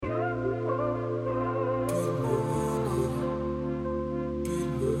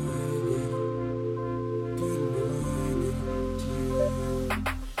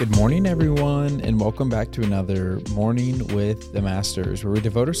Good morning, everyone, and welcome back to another Morning with the Masters, where we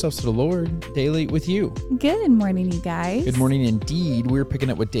devote ourselves to the Lord daily with you. Good morning, you guys. Good morning indeed. We're picking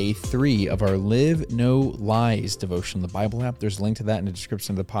up with day 3 of our Live No Lies devotion on the Bible app. There's a link to that in the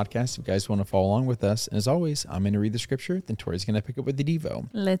description of the podcast if you guys want to follow along with us. And as always, I'm going to read the scripture, then Tori's going to pick up with the Devo.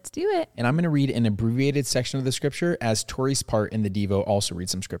 Let's do it. And I'm going to read an abbreviated section of the scripture as Tori's part in the Devo also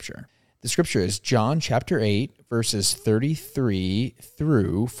reads some scripture. The scripture is John chapter 8, verses 33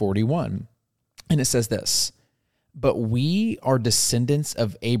 through 41. And it says this, "But we are descendants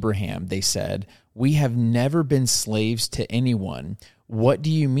of Abraham," they said. "We have never been slaves to anyone. What do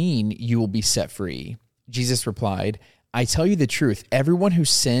you mean you will be set free?" Jesus replied, "I tell you the truth. Everyone who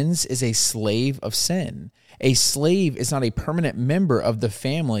sins is a slave of sin. A slave is not a permanent member of the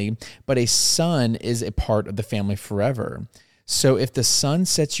family, but a son is a part of the family forever. So if the Son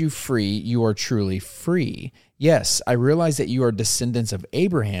sets you free, you are truly free. Yes, I realize that you are descendants of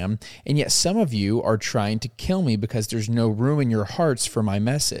Abraham, and yet some of you are trying to kill me because there's no room in your hearts for my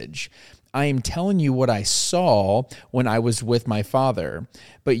message. I am telling you what I saw when I was with my father,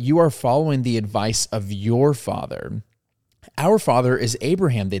 but you are following the advice of your father." "Our father is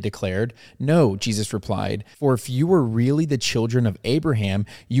Abraham," they declared. "No," Jesus replied, "for if you were really the children of Abraham,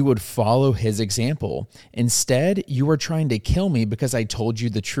 you would follow his example. Instead, you are trying to kill me because I told you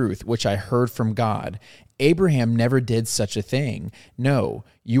the truth, which I heard from God. Abraham never did such a thing. No,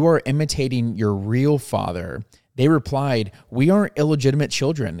 you are imitating your real father." They replied, "We aren't illegitimate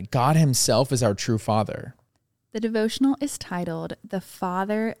children. God himself is our true father." The devotional is titled The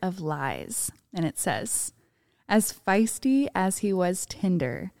Father of Lies, and it says, "As feisty as he was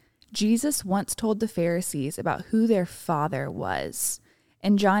tender, Jesus once told the Pharisees about who their father was.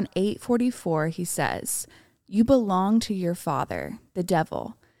 In John 8:44, he says, 'You belong to your father, the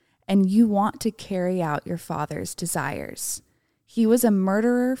devil, and you want to carry out your father's desires. He was a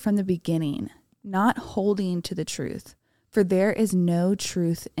murderer from the beginning, not holding to the truth, for there is no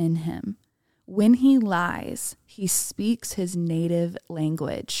truth in him. When he lies, he speaks his native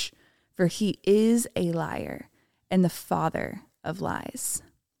language, for he is a liar and the father of lies.'"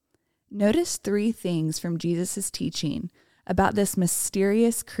 Notice 3 things from Jesus' teaching about this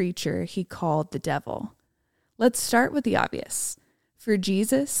mysterious creature he called the devil. Let's start with the obvious. For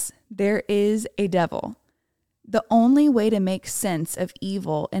Jesus, there is a devil. The only way to make sense of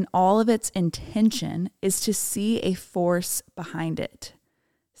evil and all of its intention is to see a force behind it.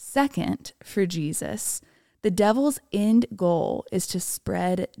 Second, for Jesus, the devil's end goal is to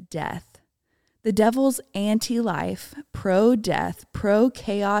spread death. The devil's anti-life, pro-death,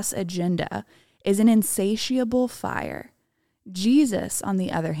 pro-chaos agenda is an insatiable fire. Jesus, on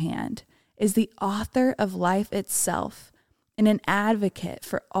the other hand, is the author of life itself and an advocate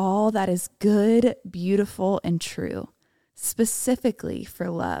for all that is good, beautiful, and true, specifically for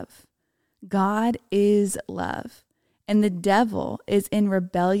love. God is love, and the devil is in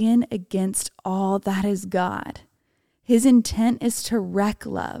rebellion against all that is God. His intent is to wreck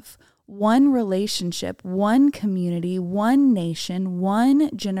love, one relationship, one community, one nation,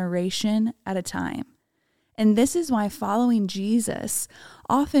 one generation at a time. And this is why following Jesus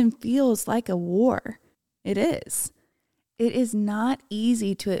often feels like a war. It is. It is not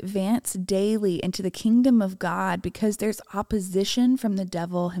easy to advance daily into the kingdom of God because there's opposition from the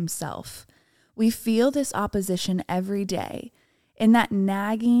devil himself. We feel this opposition every day, in that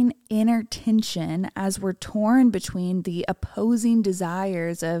nagging inner tension as we're torn between the opposing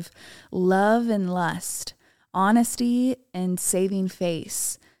desires of love and lust, honesty and saving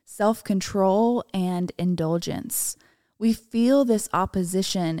face, self-control and indulgence. We feel this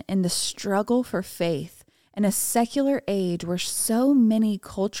opposition in the struggle for faith in a secular age where so many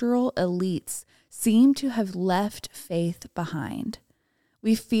cultural elites seem to have left faith behind.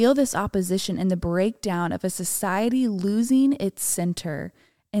 We feel this opposition in the breakdown of a society losing its center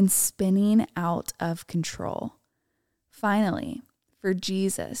and spinning out of control. Finally, for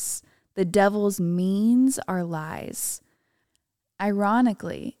Jesus, the devil's means are lies.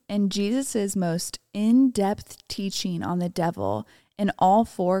 Ironically, in Jesus' most in-depth teaching on the devil in all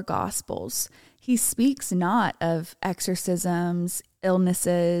 4 Gospels, he speaks not of exorcisms,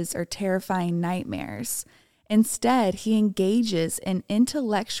 illnesses, or terrifying nightmares. Instead, he engages in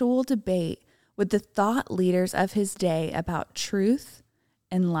intellectual debate with the thought leaders of his day about truth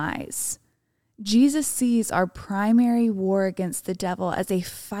and lies. Jesus sees our primary war against the devil as a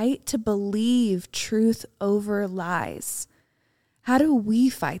fight to believe truth over lies. How do we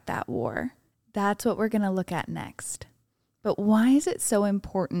fight that war? That's what we're going to look at next. But why is it so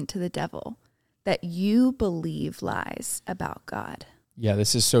important to the devil that you believe lies about God? Yeah,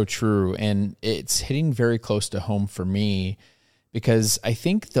 this is so true. And it's hitting very close to home for me because I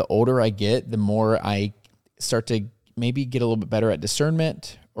think the older I get, the more I start to maybe get a little bit better at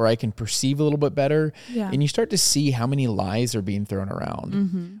discernment, or I can perceive a little bit better. Yeah. And you start to see how many lies are being thrown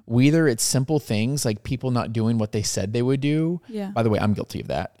around. Whether it's simple things like people not doing what they said they would do. Yeah. By the way, I'm guilty of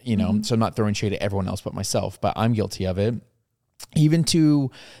that, so I'm not throwing shade at everyone else but myself, but I'm guilty of it. Even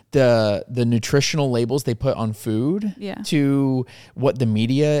to the nutritional labels they put on food, to what the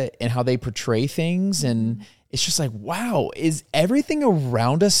media and how they portray things. And it's just like, wow, is everything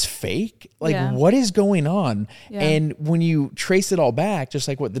around us fake? Like, what is going on? Yeah. And when you trace it all back, just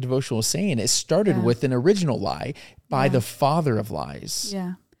like what the devotional was saying, it started with an original lie by the father of lies.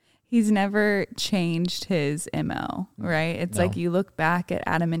 Yeah. He's never changed his MO, right? It's like you look back at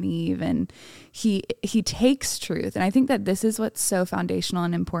Adam and Eve, and he takes truth. And I think that this is what's so foundational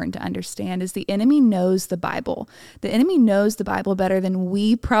and important to understand is the enemy knows the Bible. The enemy knows the Bible better than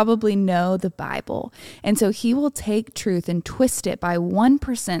we probably know the Bible. And so he will take truth and twist it by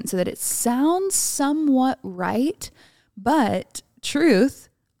 1% so that it sounds somewhat right, but truth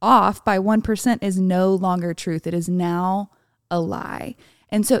off by 1% is no longer truth. It is now a lie.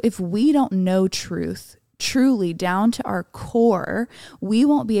 And so if we don't know truth truly down to our core, we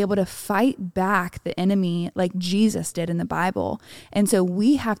won't be able to fight back the enemy like Jesus did in the Bible. And so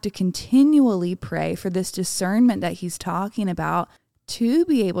we have to continually pray for this discernment that he's talking about to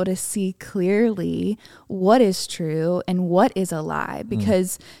be able to see clearly what is true and what is a lie.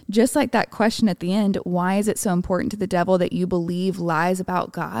 Because just like that question at the end, why is it so important to the devil that you believe lies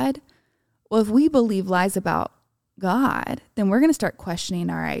about God? Well, if we believe lies about God, then we're going to start questioning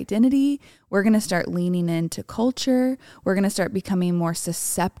our identity. We're going to start leaning into culture. We're going to start becoming more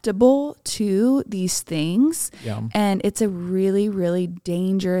susceptible to these things. Yeah. And it's a really, really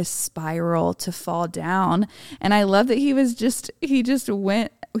dangerous spiral to fall down. And I love that he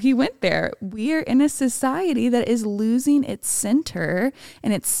went there. We are in a society that is losing its center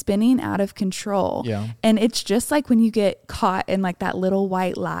and it's spinning out of control. Yeah. And it's just like when you get caught in like that little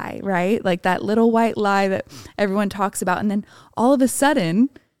white lie, right? Like that little white lie that everyone talks about. And then all of a sudden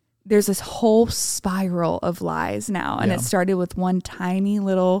there's this whole spiral of lies now. And it started with one tiny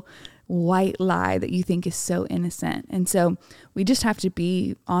little white lie that you think is so innocent. And so we just have to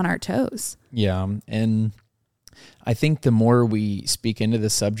be on our toes. Yeah. And I think the more we speak into the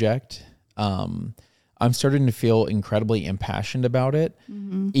subject, I'm starting to feel incredibly impassioned about it.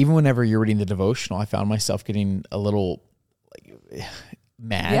 Even whenever you're reading the devotional, I found myself getting a little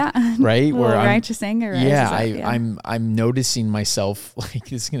mad, right? Where righteous anger. I'm noticing myself like,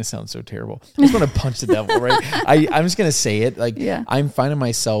 this is going to sound so terrible. I just want to punch the devil, right? I'm just going to say it. Like I'm finding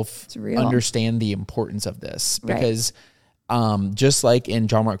myself understand the importance of this because just like in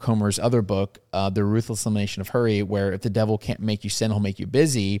John Mark Comer's other book, The Ruthless Elimination of Hurry, where if the devil can't make you sin, he'll make you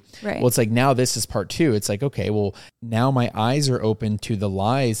busy. Right. Well, it's like now this is part 2. It's like, okay, well, now my eyes are open to the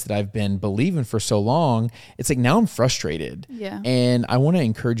lies that I've been believing for so long. It's like now I'm frustrated. Yeah. And I want to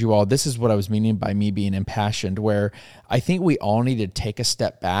encourage you all. This is what I was meaning by me being impassioned, where I think we all need to take a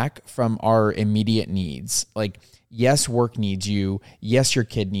step back from our immediate needs. Like, yes, work needs you. Yes, your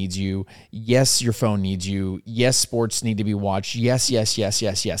kid needs you. Yes, your phone needs you. Yes, sports need to be watched. Yes.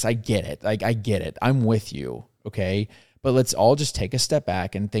 I get it. Like, I get it. I'm with you. Okay. But let's all just take a step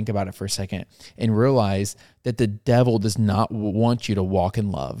back and think about it for a second and realize that the devil does not want you to walk in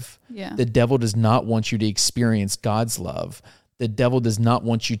love. Yeah. The devil does not want you to experience God's love. The devil does not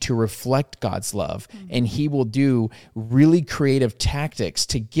want you to reflect God's love, and he will do really creative tactics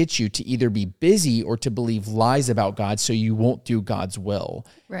to get you to either be busy or to believe lies about God so you won't do God's will.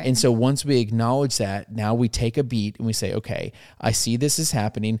 Right. And so once we acknowledge that, now we take a beat and we say, okay, I see this is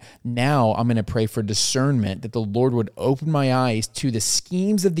happening. Now I'm going to pray for discernment, that the Lord would open my eyes to the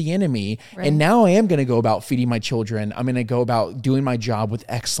schemes of the enemy. Right. And now I am going to go about feeding my children. I'm going to go about doing my job with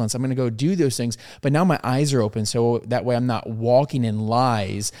excellence. I'm going to go do those things. But now my eyes are open, so that way I'm not walking in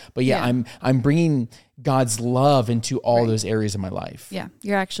lies. But I'm bringing God's love into all those areas of my life. Yeah,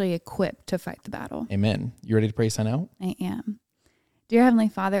 you're actually equipped to fight the battle. Amen. You ready to pray sign out? I am. Dear Heavenly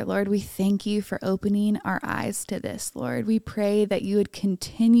Father, Lord, we thank you for opening our eyes to this, Lord. We pray that you would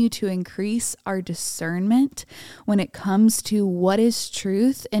continue to increase our discernment when it comes to what is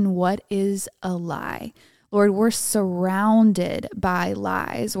truth and what is a lie. Lord, we're surrounded by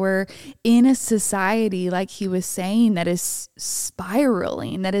lies. We're in a society, like he was saying, that is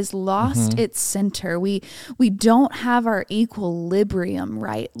spiraling, that has lost its center. We don't have our equilibrium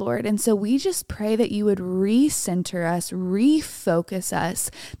right, Lord. And so we just pray that you would recenter us, refocus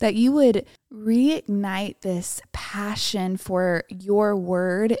us, that you would reignite this passion for your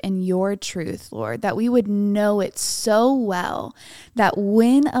word and your truth, Lord, that we would know it so well that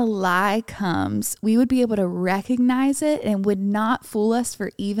when a lie comes, we would be able to recognize it and would not fool us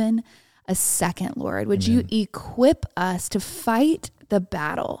for even a second, Lord. Would you equip us to fight the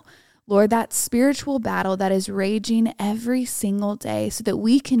battle, Lord, that spiritual battle that is raging every single day, so that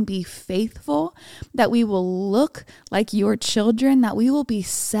we can be faithful, that we will look like your children, that we will be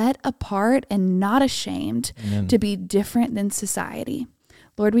set apart and not ashamed to be different than society.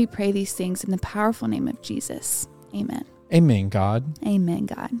 Lord, we pray these things in the powerful name of Jesus. Amen. Amen, God. Amen,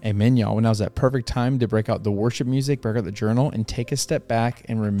 God. Amen, y'all. Well, now's that perfect time to break out the worship music, break out the journal, and take a step back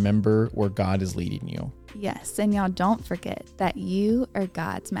and remember where God is leading you. Yes, and y'all don't forget that you are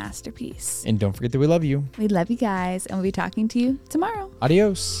God's masterpiece. And don't forget that we love you. We love you guys, and we'll be talking to you tomorrow.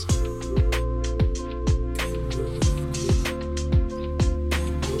 Adios.